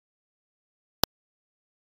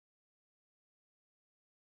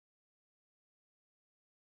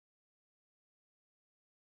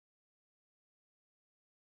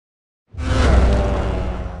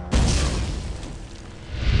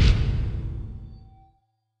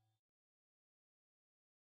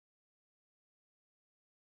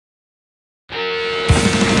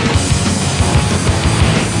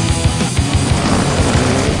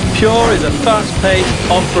Pure is a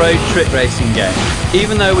fast-paced off-road trick racing game.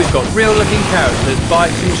 Even though we've got real-looking characters,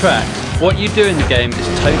 bikes and tracks, what you do in the game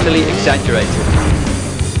is totally exaggerated.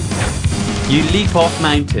 You leap off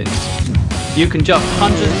mountains. You can jump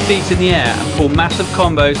hundreds of feet in the air and pull massive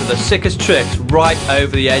combos of the sickest tricks right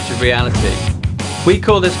over the edge of reality. We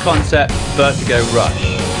call this concept Vertigo Rush.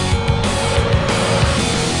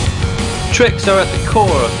 Tricks are at the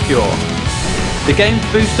core of Pure. The game's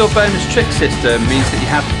boost or bonus trick system means that you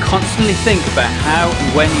have to constantly think about how and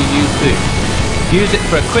when you use boost. Use it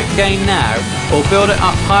for a quick gain now, or build it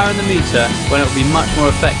up higher in the meter when it will be much more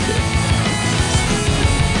effective.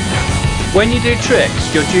 When you do tricks,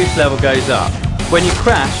 your juice level goes up. When you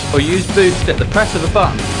crash or use boost at the press of a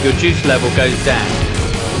button, your juice level goes down.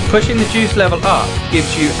 Pushing the juice level up gives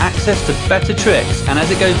you access to better tricks, and as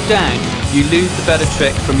it goes down, you lose the better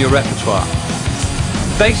tricks from your repertoire.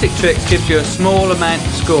 Basic tricks gives you a small amount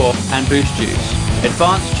to score and boost juice.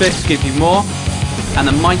 Advanced tricks give you more, and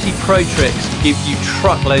the mighty pro tricks give you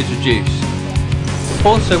truckloads of juice.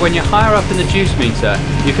 Also, when you're higher up in the juice meter,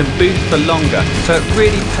 you can boost for longer, so it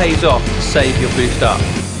really pays off to save your boost up.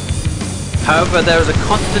 However, there is a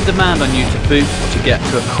constant demand on you to boost to get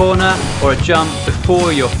to a corner or a jump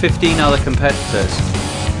before your 15 other competitors.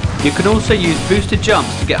 You can also use boosted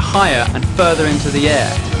jumps to get higher and further into the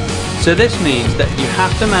air. So this means that you have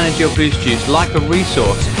to manage your boost juice like a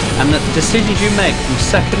resource, and that the decisions you make from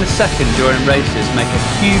second to second during races make a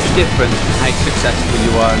huge difference in how successful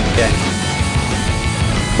you are in the game.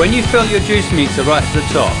 When you fill your juice meter right to the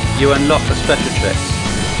top, you unlock the special tricks.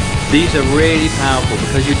 These are really powerful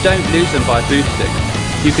because you don't lose them by boosting.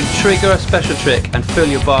 You can trigger a special trick and fill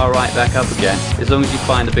your bar right back up again as long as you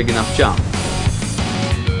find a big enough jump.